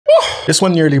This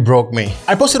one nearly broke me.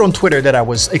 I posted on Twitter that I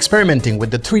was experimenting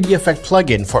with the 3D effect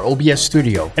plugin for OBS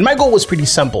Studio, and my goal was pretty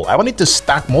simple. I wanted to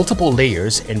stack multiple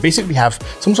layers and basically have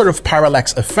some sort of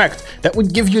parallax effect that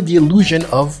would give you the illusion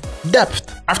of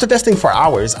depth. After testing for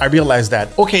hours, I realized that,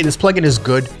 okay, this plugin is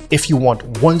good if you want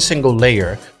one single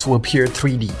layer to appear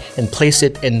 3D and place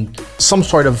it in some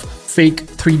sort of fake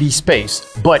 3D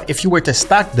space. But if you were to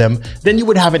stack them, then you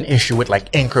would have an issue with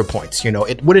like anchor points. You know,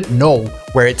 it wouldn't know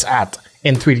where it's at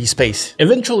in 3D space.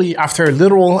 Eventually, after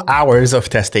literal hours of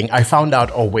testing, I found out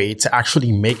a way to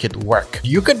actually make it work.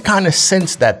 You could kind of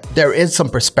sense that there is some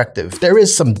perspective, there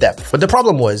is some depth. But the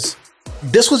problem was,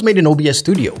 this was made in OBS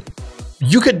Studio.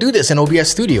 You could do this in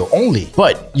OBS Studio only,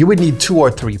 but you would need 2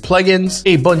 or 3 plugins,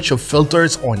 a bunch of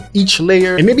filters on each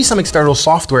layer, and maybe some external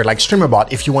software like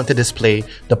StreamerBot if you want to display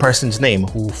the person's name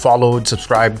who followed,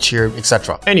 subscribed, cheered,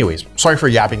 etc. Anyways, sorry for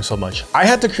yapping so much. I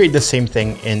had to create the same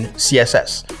thing in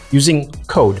CSS using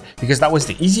code because that was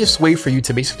the easiest way for you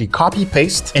to basically copy,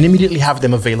 paste, and immediately have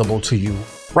them available to you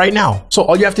right now. So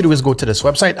all you have to do is go to this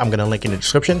website. I'm gonna link in the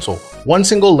description. So one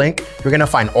single link, you're gonna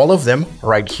find all of them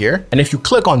right here. And if you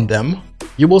click on them,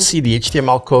 you will see the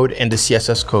HTML code and the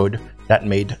CSS code that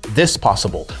made this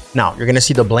possible. Now you're gonna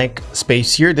see the blank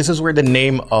space here. This is where the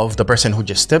name of the person who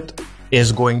just tipped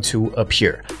is going to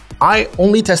appear. I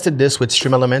only tested this with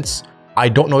StreamElements. I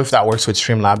don't know if that works with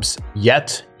Streamlabs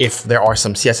yet. If there are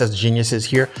some CSS geniuses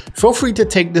here, feel free to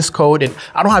take this code. And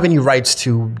I don't have any rights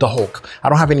to the Hulk. I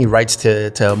don't have any rights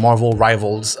to Marvel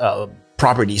Rivals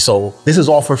property. So this is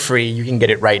all for free. You can get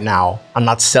it right now. I'm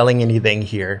not selling anything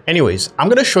here. Anyways, I'm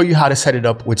going to show you how to set it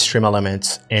up with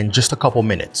StreamElements in just a couple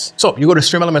minutes. So you go to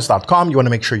StreamElements.com. You want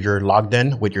to make sure you're logged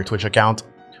in with your Twitch account.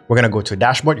 We're going to go to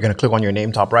dashboard. You're going to click on your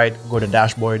name, top right, go to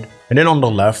dashboard. And then on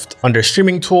the left, under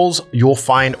streaming tools, you'll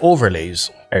find overlays.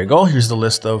 There you go. Here's the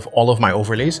list of all of my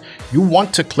overlays. You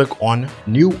want to click on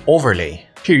new overlay.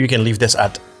 Here, you can leave this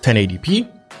at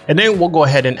 1080p. And then we'll go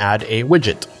ahead and add a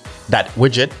widget. That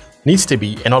widget needs to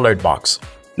be an alert box.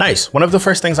 Nice. One of the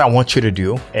first things I want you to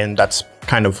do, and that's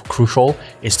kind of crucial,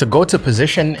 is to go to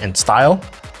position and style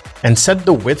and set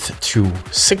the width to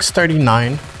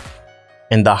 639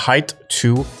 and the height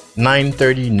to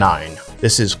 939.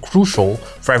 This is crucial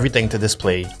for everything to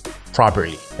display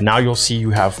properly. And now you'll see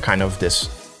you have kind of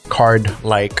this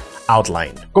card-like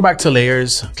outline. Go back to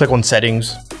layers, click on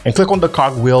settings, and click on the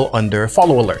cogwheel under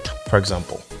follow alert, for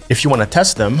example. If you want to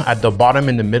test them, at the bottom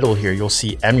in the middle here, you'll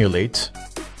see emulate.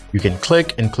 You can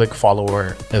click and click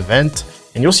follower event,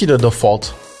 and you'll see the default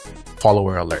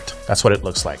follower alert. That's what it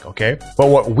looks like, okay? But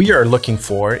what we are looking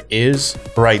for is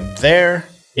right there.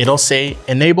 It'll say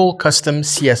enable custom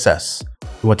CSS.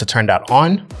 You want to turn that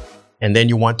on, and then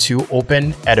you want to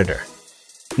open editor.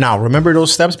 Now, remember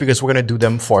those steps because we're going to do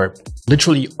them for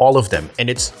literally all of them, and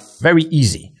it's very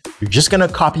easy. You're just going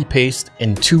to copy paste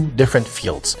in 2 different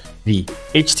fields, the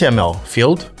HTML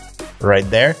field right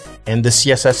there and the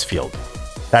CSS field.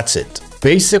 That's it.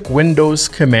 Basic Windows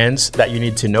commands that you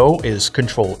need to know is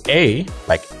Control A,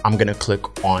 like I'm going to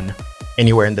click on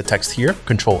anywhere in the text here,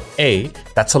 Control A,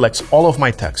 that selects all of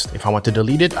my text. If I want to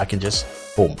delete it, I can just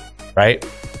boom, right?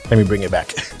 Let me bring it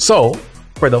back. So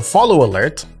for the follow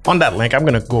alert, on that link, I'm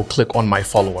gonna go click on my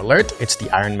follow alert. It's the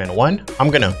Iron Man one. I'm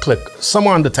gonna click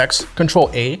somewhere on the text, Control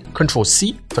A, Control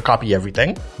C to copy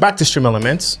everything. Back to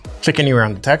StreamElements, click anywhere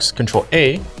on the text, Control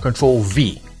A, Control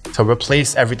V to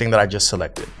replace everything that I just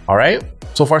selected. All right,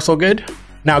 so far so good.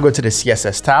 Now go to the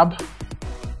CSS tab,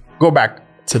 go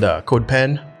back to the code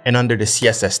pen, and under the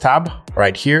CSS tab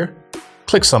right here,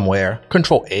 click somewhere,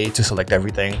 Control A to select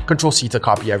everything, Control C to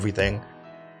copy everything.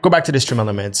 Go back to the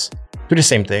StreamElements, do the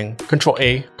same thing, Control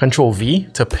A, Control V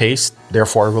to paste,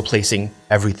 therefore replacing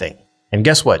everything. And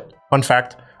guess what? Fun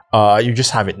fact, you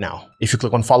just have it now. If you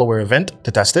click on follower event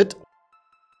to test it,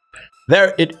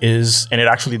 there it is, and it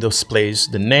actually displays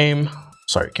the name.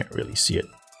 Sorry, can't really see it.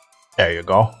 There you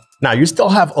go. Now you still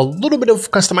have a little bit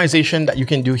of customization that you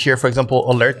can do here. For example,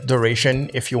 alert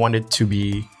duration, if you want it to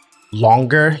be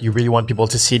longer, you really want people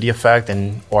to see the effect,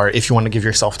 or if you want to give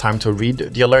yourself time to read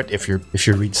the alert, if you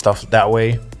read stuff that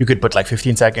way, you could put like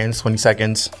 15 seconds, 20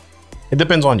 seconds. It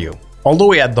depends on you. All the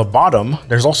way at the bottom,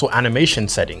 there's also animation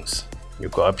settings. You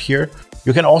go up here,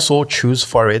 you can also choose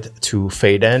for it to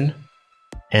fade in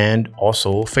and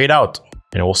also fade out.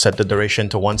 And it will set the duration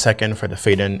to 1 second for the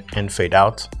fade in and fade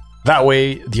out. That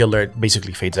way, the alert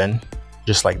basically fades in,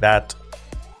 just like that.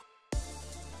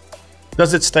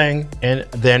 Does its thing, and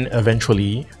then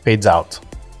eventually fades out.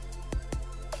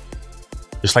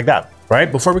 Just like that,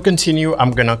 right? Before we continue, I'm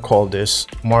gonna call this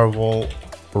Marvel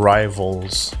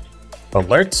Rivals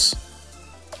Alerts.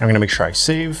 I'm gonna make sure I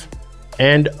save,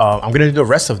 and I'm gonna do the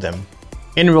rest of them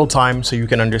in real time so you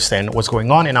can understand what's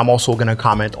going on. And I'm also going to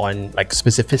comment on like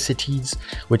specificities,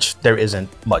 which there isn't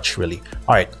much really.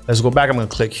 All right, let's go back. I'm going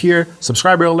to click here,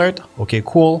 subscriber alert. Okay,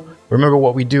 cool. Remember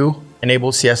what we do,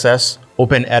 enable CSS,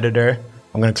 open editor.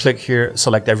 I'm going to click here,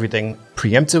 select everything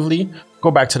preemptively,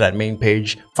 go back to that main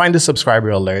page, find the subscriber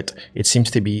alert. It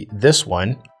seems to be this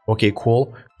one. Okay,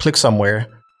 cool. Click somewhere,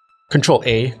 Control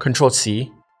A, Control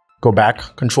C, go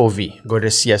back, Control V, go to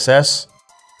CSS,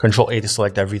 Control A to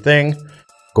select everything.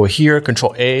 Go here,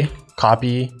 Control A,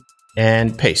 copy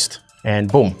and paste.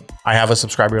 And boom, I have a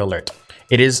subscriber alert.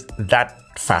 It is that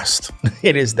fast.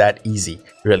 It is that easy,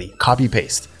 really. Copy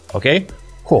paste. Okay,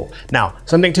 cool. Now,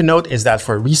 something to note is that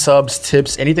for resubs,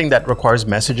 tips, anything that requires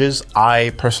messages,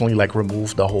 I personally like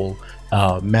remove the whole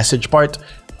message part.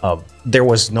 There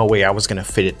was no way I was gonna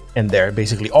fit it in there,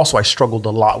 basically. Also, I struggled a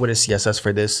lot with the CSS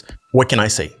for this. What can I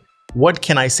say? What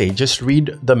can I say? Just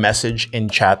read the message in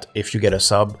chat if you get a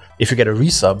sub, if you get a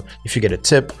resub, if you get a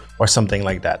tip or something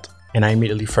like that. And I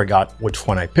immediately forgot which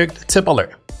one I picked. Tip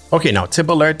alert. Okay, now tip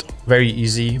alert, very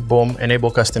easy. Boom,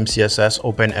 enable custom CSS,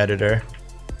 open editor.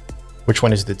 Which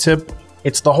one is the tip?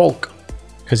 It's the Hulk,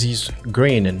 because he's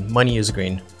green and money is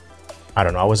green. I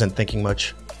don't know, I wasn't thinking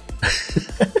much.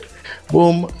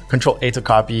 Boom, Control A to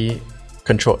copy,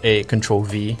 Control A, Control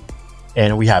V,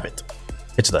 and we have it.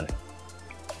 It's done.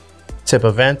 Tip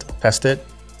event, test it.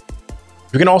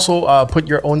 You can also put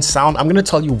your own sound. I'm gonna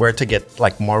tell you where to get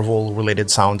like Marvel related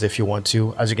sounds if you want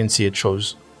to. As you can see, it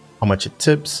shows how much it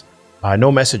tips.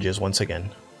 No messages once again.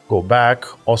 Go back,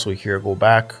 also here, go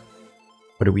back.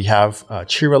 What do we have?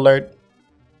 Cheer alert.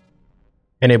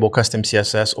 Enable custom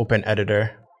CSS, open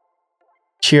editor.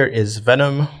 Cheer is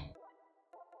Venom.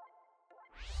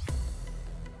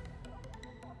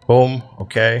 Boom,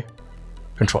 okay.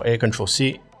 Control A, Control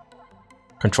C.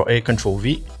 Control A, Control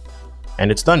V,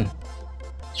 and it's done.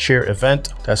 Share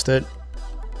event, test it.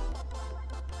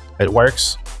 It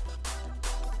works.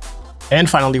 And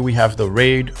finally, we have the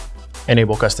raid,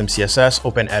 enable custom CSS,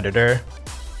 open editor.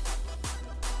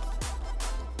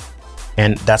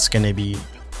 And that's gonna be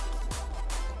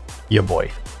your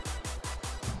boy.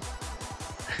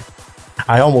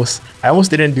 I almost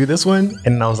didn't do this one,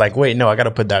 and I was like, wait, no, I gotta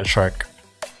put that shark.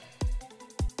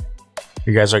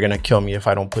 You guys are gonna kill me if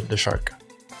I don't put the shark.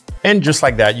 And just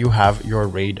like that, you have your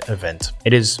raid event.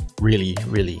 It is really,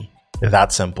 really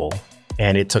that simple.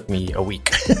 And it took me a week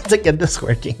to get this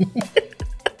working.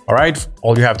 All right,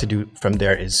 all you have to do from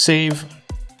there is save,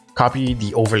 copy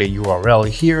the overlay URL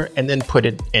here, and then put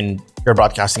it in your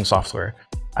broadcasting software.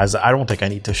 As I don't think I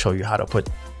need to show you how to put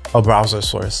a browser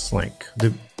source link.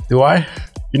 Do I?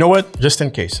 You know what? Just in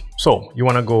case. So you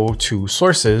wanna go to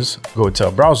sources, go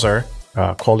to browser,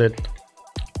 call it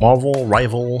Marvel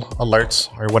Rival Alerts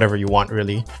or whatever you want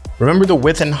really. Remember the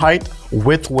width and height?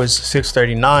 Width was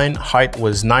 639, height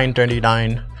was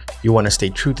 939. You want to stay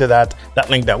true to that. That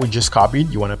link that we just copied,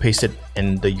 you want to paste it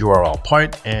in the URL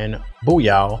part and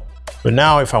booyah. So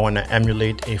now if I want to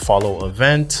emulate a follow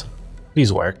event,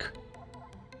 please work.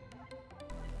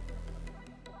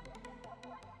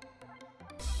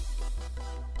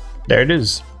 There it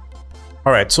is.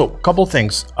 All right, so a couple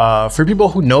things. For people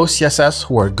who know CSS,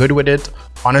 who are good with it,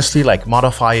 honestly, like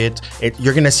modify it.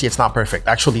 You're gonna see it's not perfect.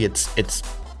 Actually, it's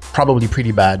probably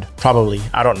pretty bad. Probably,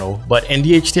 I don't know. But in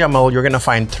the HTML, you're gonna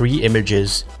find 3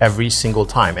 images every single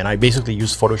time. And I basically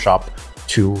use Photoshop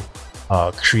to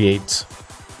create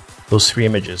those 3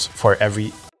 images for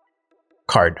every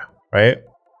card, right?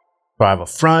 So I have a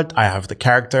front, I have the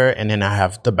character, and then I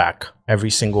have the back,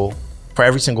 for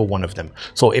every single one of them.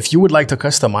 So if you would like to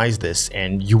customize this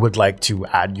and you would like to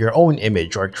add your own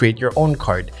image or create your own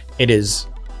card, it is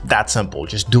that simple.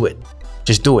 Just do it.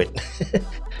 Just do it.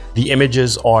 The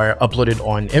images are uploaded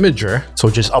on Imager. So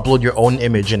just upload your own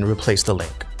image and replace the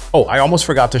link. Oh, I almost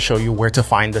forgot to show you where to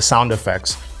find the sound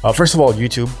effects. First of all,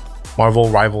 YouTube, Marvel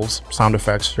Rivals sound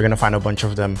effects. You're gonna find a bunch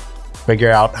of them.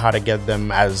 Figure out how to get them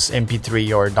as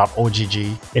MP3 or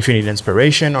 .ogg if you need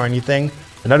inspiration or anything.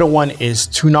 Another one is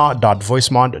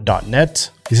tuna.voicemod.net.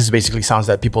 This is basically sounds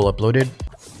that people uploaded.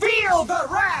 Feel the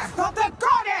wrath of the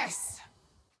goddess!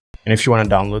 And if you want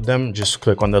to download them, just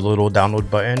click on the little download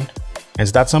button. And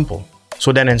it's that simple.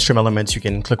 So then in StreamElements, you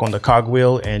can click on the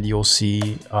cogwheel and you'll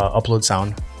see upload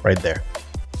sound right there.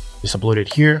 Just upload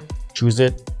it here, choose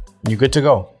it, and you're good to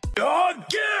go.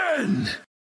 Again!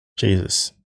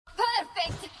 Jesus.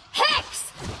 Perfect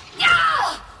hex!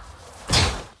 Yeah!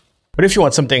 But if you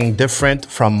want something different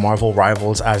from Marvel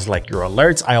Rivals as like your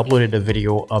alerts, I uploaded a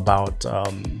video about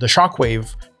the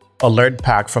Shockwave alert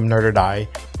pack from Nerd or Die.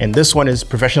 And this one is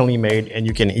professionally made and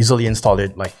you can easily install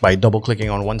it like by double clicking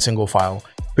on one single file.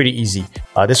 Pretty easy.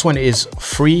 This one is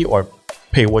free or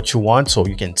pay what you want, so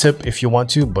you can tip if you want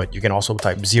to, but you can also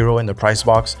type 0 in the price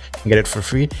box and get it for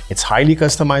free. It's highly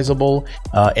customizable,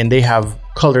 and they have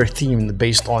color themed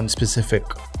based on specific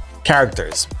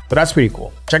characters. But that's pretty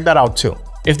cool. Check that out too.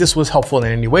 If this was helpful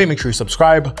in any way, make sure you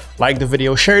subscribe, like the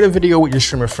video, share the video with your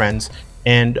streamer friends.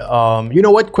 And you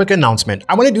know what? Quick announcement.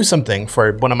 I want to do something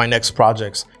for one of my next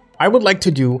projects. I would like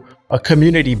to do a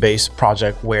community-based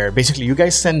project where basically you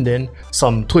guys send in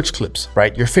some Twitch clips,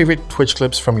 right? Your favorite Twitch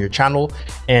clips from your channel,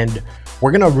 and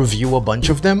we're gonna review a bunch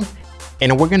of them,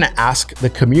 and we're gonna ask the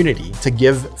community to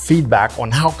give feedback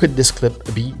on how could this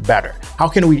clip be better? How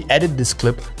can we edit this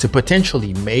clip to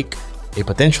potentially make a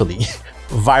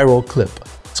viral clip?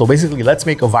 So basically, let's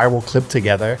make a viral clip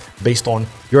together based on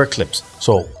your clips.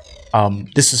 So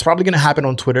this is probably going to happen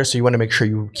on Twitter, so you want to make sure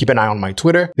you keep an eye on my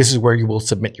Twitter. This is where you will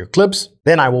submit your clips.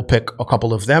 Then I will pick a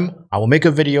couple of them. I will make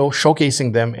a video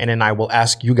showcasing them, and then I will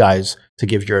ask you guys to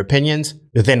give your opinions.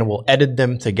 Then we'll edit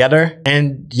them together.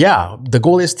 And yeah, the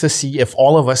goal is to see if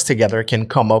all of us together can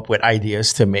come up with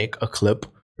ideas to make a clip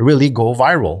really go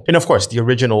viral. And of course, the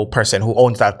original person who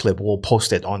owns that clip will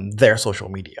post it on their social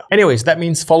media. Anyways, that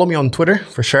means follow me on Twitter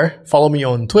for sure. Follow me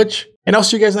on Twitch, and I'll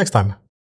see you guys next time.